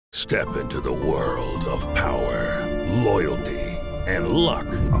Step into the world of power, loyalty, and luck.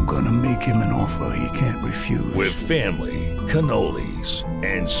 I'm gonna make him an offer he can't refuse. With family, cannolis,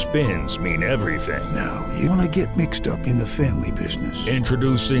 and spins mean everything. Now, you wanna get mixed up in the family business.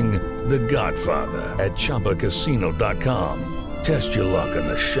 Introducing The Godfather at ChumbaCasino.com. Test your luck in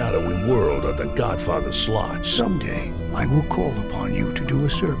the shadowy world of The Godfather slot. Someday, I will call upon you to do a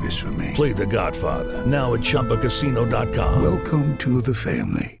service for me. Play The Godfather now at ChumbaCasino.com. Welcome to the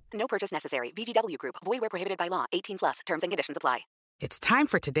family. No purchase necessary. VGW Group. Void where prohibited by law. 18 plus. Terms and conditions apply. It's time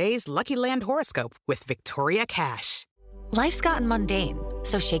for today's Lucky Land horoscope with Victoria Cash. Life's gotten mundane,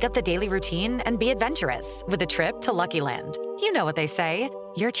 so shake up the daily routine and be adventurous with a trip to Lucky Land. You know what they say.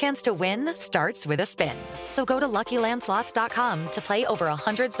 Your chance to win starts with a spin. So go to LuckyLandSlots.com to play over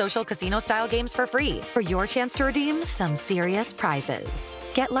 100 social casino-style games for free for your chance to redeem some serious prizes.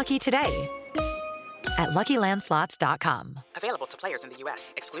 Get lucky today at LuckyLandSlots.com. Available to players in the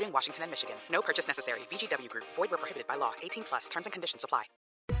U.S., excluding Washington and Michigan. No purchase necessary. VGW Group. Void where prohibited by law. 18 plus. Terms and conditions apply.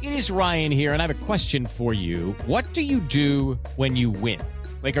 It is Ryan here, and I have a question for you. What do you do when you win?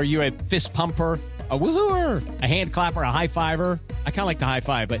 Like, are you a fist pumper, a woo-hooer, a hand clapper, a high-fiver? I kind of like the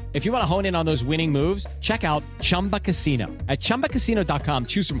high-five, but if you want to hone in on those winning moves, check out Chumba Casino. At ChumbaCasino.com,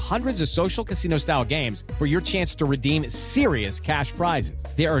 choose from hundreds of social casino-style games for your chance to redeem serious cash prizes.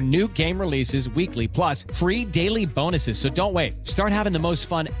 There are new game releases weekly, plus free daily bonuses, so don't wait. Start having the most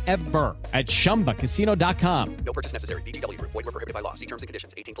fun ever at ChumbaCasino.com. No purchase necessary. VGW Group. Void where prohibited by law. See terms and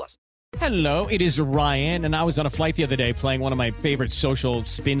conditions. 18 plus. Hello, it is Ryan, and I was on a flight the other day playing one of my favorite social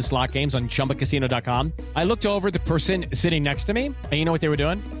spin slot games on ChumbaCasino.com. I looked over at the person sitting next to me, and you know what they were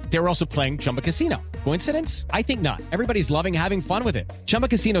doing? They were also playing Chumba Casino. Coincidence? I think not. Everybody's loving having fun with it. Chumba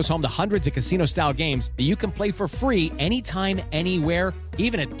Casino is home to hundreds of casino-style games that you can play for free anytime, anywhere,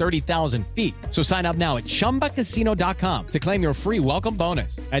 even at 30,000 feet. So sign up now at ChumbaCasino.com to claim your free welcome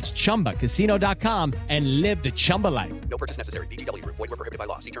bonus. That's ChumbaCasino.com and live the Chumba life. No purchase necessary. VGW Group. Void where prohibited by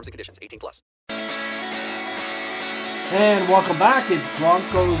law. See terms and conditions. 18 plus. And welcome back. It's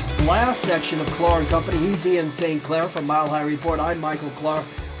Broncos Blast section of Clark and Company. He's Ian St. Clair from Mile High Report. I'm Michael Clark.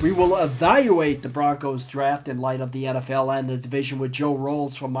 We will evaluate the Broncos draft in light of the NFL and the division with Joe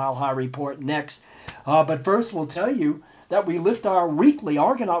Rolls from Mile High Report next. But first, we'll tell you that we lift our weekly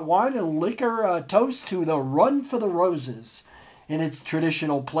Argonaut Wine and Liquor toast to the Run for the Roses in its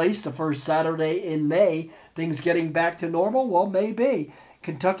traditional place the first Saturday in May. Things getting back to normal? Well, maybe.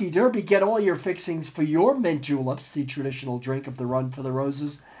 Kentucky Derby, get all your fixings for your mint juleps, the traditional drink of the Run for the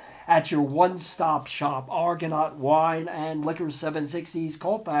Roses, at your one-stop shop, Argonaut Wine and Liquor, 760 East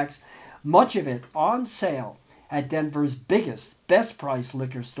Colfax. Much of it on sale at Denver's biggest, best-priced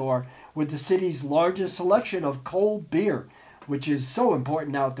liquor store with the city's largest selection of cold beer, which is so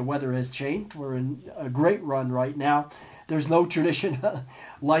important now that the weather has changed. We're in a great run right now. There's no tradition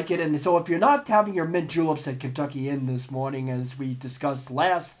like it. And so if you're not having your mint juleps at Kentucky Inn this morning, as we discussed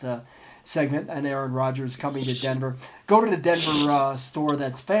last segment, and Aaron Rodgers coming to Denver, go to the Denver store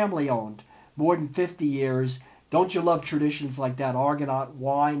that's family-owned, more than 50 years. Don't you love traditions like that? Argonaut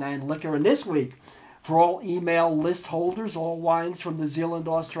Wine and Liquor. And this week, for all email list holders, all wines from New Zealand,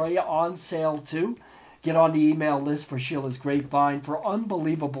 Australia on sale too. Get on the email list for Sheila's Grapevine for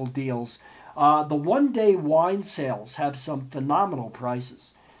unbelievable deals. The one-day wine sales have some phenomenal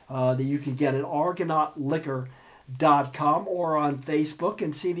prices that you can get at ArgonautLiquor.com or on Facebook,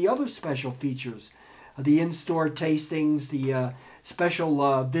 and see the other special features, the in-store tastings, the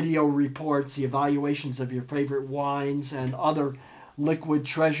special video reports, the evaluations of your favorite wines and other liquid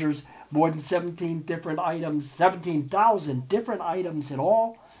treasures. More than 17,000 different items in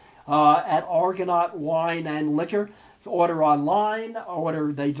all at Argonaut Wine and Liquor. Order online,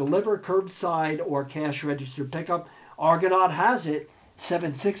 order they deliver, curbside or cash register pickup. Argonaut has it,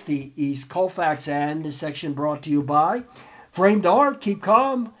 760 East Colfax. And this section brought to you by Framed Art. Keep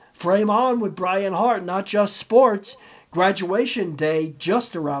calm, frame on with Brian Hart, not just sports. Graduation day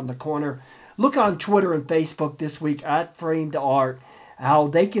just around the corner. Look on Twitter and Facebook this week at Framed Art, how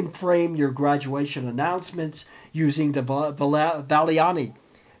they can frame your graduation announcements using the Valiani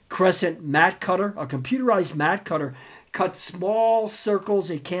Crescent mat cutter, a computerized mat cutter. Cut small circles.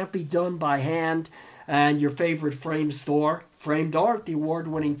 It can't be done by hand. And your favorite frame store, Framed Art, the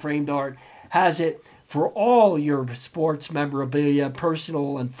award-winning Framed Art, has it for all your sports memorabilia,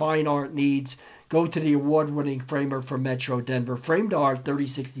 personal and fine art needs. Go to the award-winning framer from Metro Denver, Framed Art,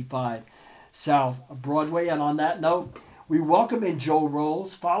 3065 South Broadway. And on that note, we welcome in Joe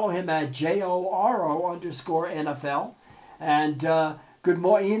Rolls. Follow him at JORO_NFL. And good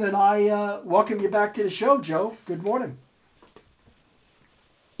morning, Ian and I welcome you back to the show, Joe. Good morning.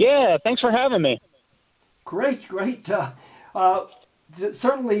 Yeah, thanks for having me. Great.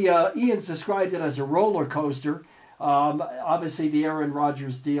 certainly Ian's described it as a roller coaster. Obviously, the Aaron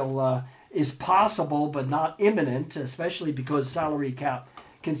Rodgers deal is possible but not imminent, especially because salary cap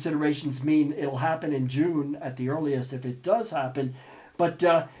considerations mean it'll happen in June at the earliest if it does happen. But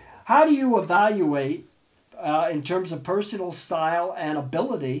how do you evaluate in terms of personal style and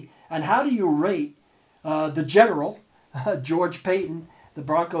ability, and how do you rate the general, George Paton, the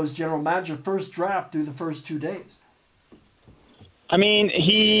Broncos general manager, first draft through the first 2 days? I mean,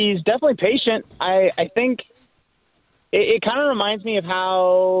 he's definitely patient. I think it kind of reminds me of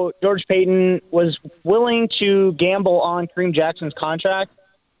how George Paton was willing to gamble on Kareem Jackson's contract,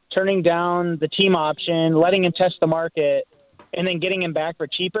 turning down the team option, letting him test the market, and then getting him back for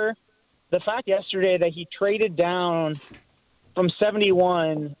cheaper. The fact yesterday that he traded down from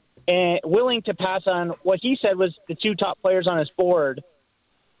 71 and willing to pass on what he said was the two top players on his board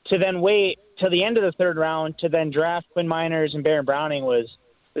to then wait till the end of the third round to then draft Quinn Miners and Baron Browning was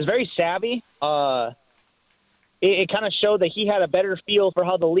very savvy. It kind of showed that he had a better feel for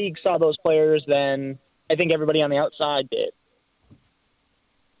how the league saw those players than I think everybody on the outside did.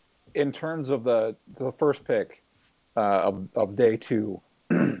 In terms of the first pick of day 2,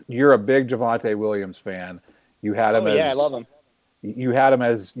 you're a big Javonte Williams fan. You had him I love him. You had him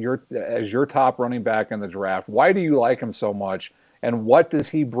as your top running back in the draft. Why do you like him so much, and what does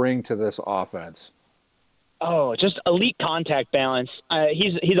he bring to this offense? Oh, just elite contact balance.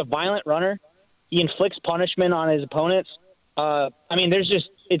 He's a violent runner. He inflicts punishment on his opponents. I mean,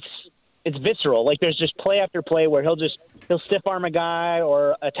 it's visceral. Like, there's just play after play where he'll stiff arm a guy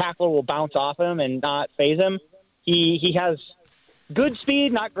or a tackler will bounce off him and not phase him. He has good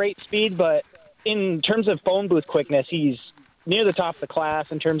speed, not great speed, but in terms of phone booth quickness, he's near the top of the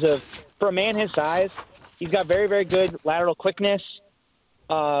class in terms of, for a man his size, he's got very, very good lateral quickness.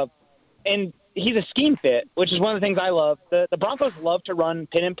 And he's a scheme fit, which is one of the things I love. The Broncos love to run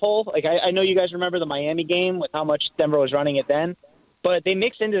pin and pull. Like, I know you guys remember the Miami game with how much Denver was running it then, but they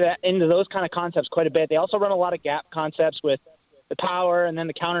mix into those kind of concepts quite a bit. They also run a lot of gap concepts with the power and then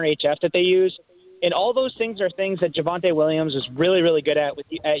the counter HF that they use. And all those things are things that Javonte Williams is really, really good at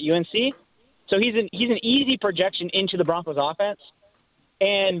at UNC. So he's an easy projection into the Broncos offense,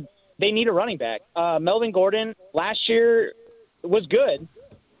 and they need a running back. Melvin Gordon last year was good,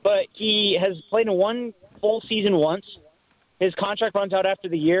 but he has played in one full season once. His contract runs out after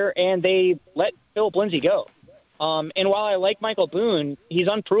the year, and they let Philip Lindsay go. And while I like Michael Boone, he's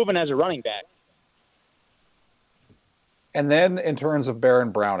unproven as a running back. And then in terms of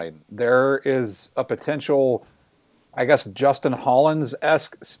Baron Browning, there is a potential, I guess, Justin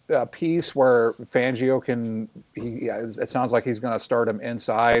Hollins-esque piece where Fangio it sounds like he's going to start him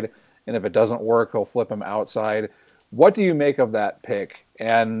inside, and if it doesn't work, he'll flip him outside. What do you make of that pick?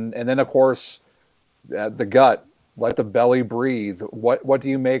 And then, of course, the gut, let the belly breathe. What do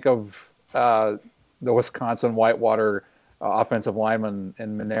you make of the Wisconsin Whitewater offensive lineman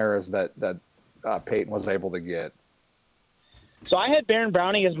in Menares that Peyton was able to get? So I had Baron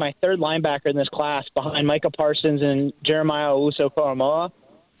Browning as my third linebacker in this class behind Micah Parsons and Jeremiah Owusu-Koramoah.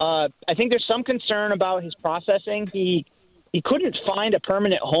 I think there's some concern about his processing. He couldn't find a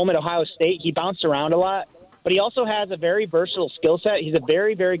permanent home at Ohio State. He bounced around a lot, but he also has a very versatile skill set. He's a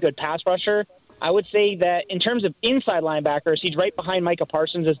very, very good pass rusher. I would say that in terms of inside linebackers, he's right behind Micah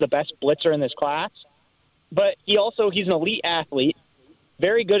Parsons as the best blitzer in this class. But he's an elite athlete,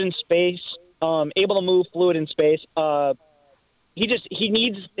 very good in space, able to move fluid in space. He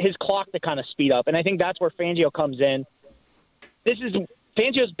needs his clock to kind of speed up, and I think that's where Fangio comes in.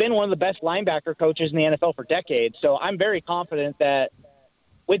 Fangio's been one of the best linebacker coaches in the NFL for decades, so I'm very confident that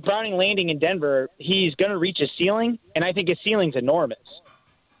with Browning landing in Denver, he's going to reach his ceiling, and I think his ceiling's enormous.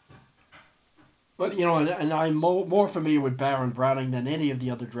 But, and I'm more familiar with Baron Browning than any of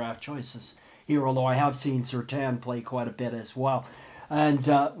the other draft choices here, although I have seen Surtain play quite a bit as well. And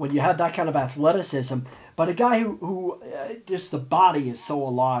when you have that kind of athleticism, but a guy who just the body is so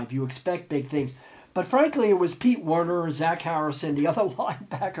alive, you expect big things. But frankly, it was Pete Werner, Zach Harrison, the other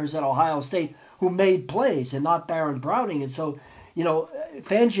linebackers at Ohio State who made plays and not Baron Browning. And so,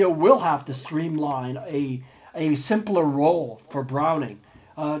 Fangio will have to streamline a simpler role for Browning.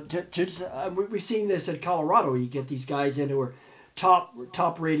 We've seen this at Colorado. You get these guys in who are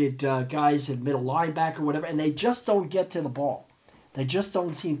top-rated guys at middle linebacker or whatever, and they just don't get to the ball. They just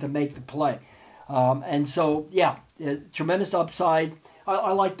don't seem to make the play. And so, tremendous upside.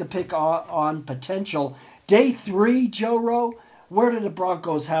 I like the pick on potential. Day 3, Joe Rowe, where do the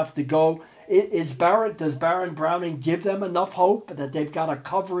Broncos have to go? Does Baron Browning give them enough hope that they've got a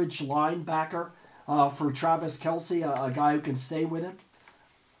coverage linebacker for Travis Kelce, a guy who can stay with him?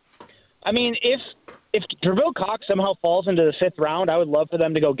 I mean, if Jabril Cox somehow falls into the 5th round, I would love for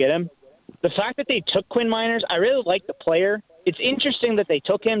them to go get him. The fact that they took Quinn Miners, I really like the player. It's interesting that they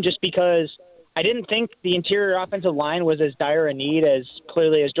took him just because I didn't think the interior offensive line was as dire a need as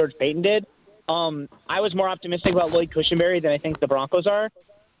clearly as George Paton did. I was more optimistic about Lloyd Cushenberry than I think the Broncos are.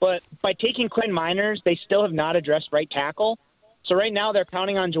 But by taking Quinn Miners, they still have not addressed right tackle. So right now they're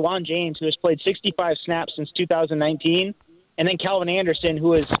counting on Juwan James, who has played 65 snaps since 2019, and then Calvin Anderson,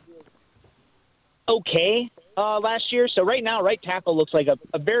 who is okay last year. So right now, right tackle looks like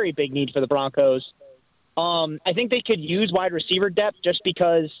a very big need for the Broncos. I think they could use wide receiver depth just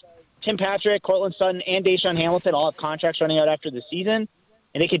because Tim Patrick, Cortland Sutton, and Deshaun Hamilton all have contracts running out after the season.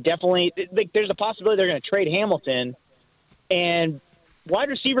 And they could definitely – there's a possibility they're going to trade Hamilton. And wide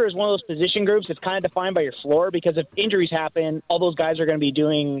receiver is one of those position groups that's kind of defined by your floor because if injuries happen, all those guys are going to be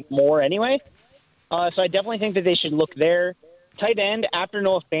doing more anyway. So I definitely think that they should look there. Tight end, after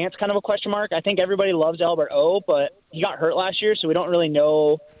Noah Fant's kind of a question mark. I think everybody loves Albert O, but he got hurt last year, so we don't really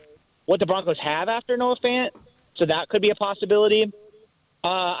know what the Broncos have after Noah Fant. So that could be a possibility.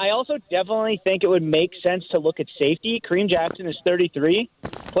 I also definitely think it would make sense to look at safety. Kareem Jackson is 33,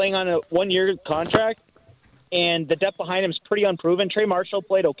 playing on a one-year contract, and the depth behind him is pretty unproven. Trey Marshall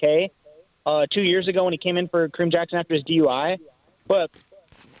played okay 2 years ago when he came in for Kareem Jackson after his DUI, but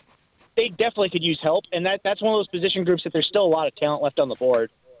they definitely could use help, and that's one of those position groups that there's still a lot of talent left on the board.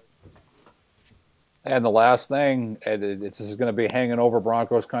 And the last thing, this is going to be hanging over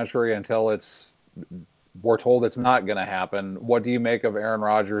Broncos country until we're told it's not going to happen. What do you make of Aaron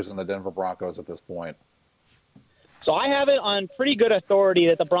Rodgers and the Denver Broncos at this point? So I have it on pretty good authority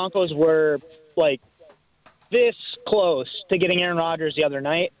that the Broncos were like this close to getting Aaron Rodgers the other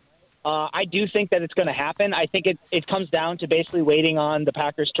night. I do think that it's going to happen. I think it comes down to basically waiting on the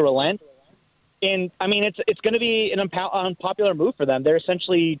Packers to relent. And, I mean, it's going to be an unpopular move for them. They're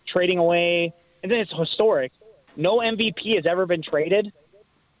essentially trading away, and then it's historic. No MVP has ever been traded.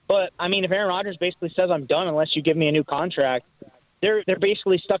 But, I mean, if Aaron Rodgers basically says, I'm done unless you give me a new contract, they're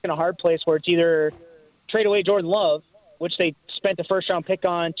basically stuck in a hard place where it's either trade away Jordan Love, which they spent the first-round pick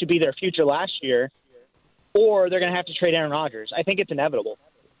on to be their future last year, or they're going to have to trade Aaron Rodgers. I think it's inevitable.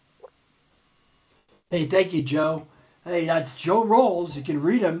 Hey, thank you, Joe. Hey, that's Joe Rolls. You can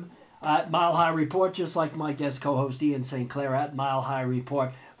read him at Mile High Report, just like my guest co-host Ian St. Clair at Mile High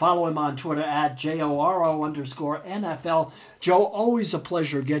Report. Follow him on Twitter at JORO_NFL. Joe, always a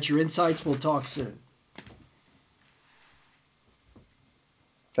pleasure. Get your insights. We'll talk soon.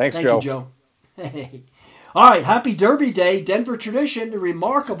 Thank you, Joe. Hey. All right, happy Derby Day. Denver tradition, the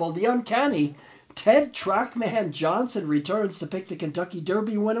remarkable, the uncanny. Ted Trackman Johnson returns to pick the Kentucky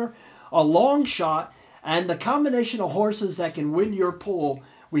Derby winner. A long shot, and the combination of horses that can win your pool.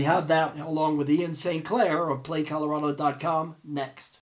 We have that along with Ian St. Clair of PlayColorado.com next.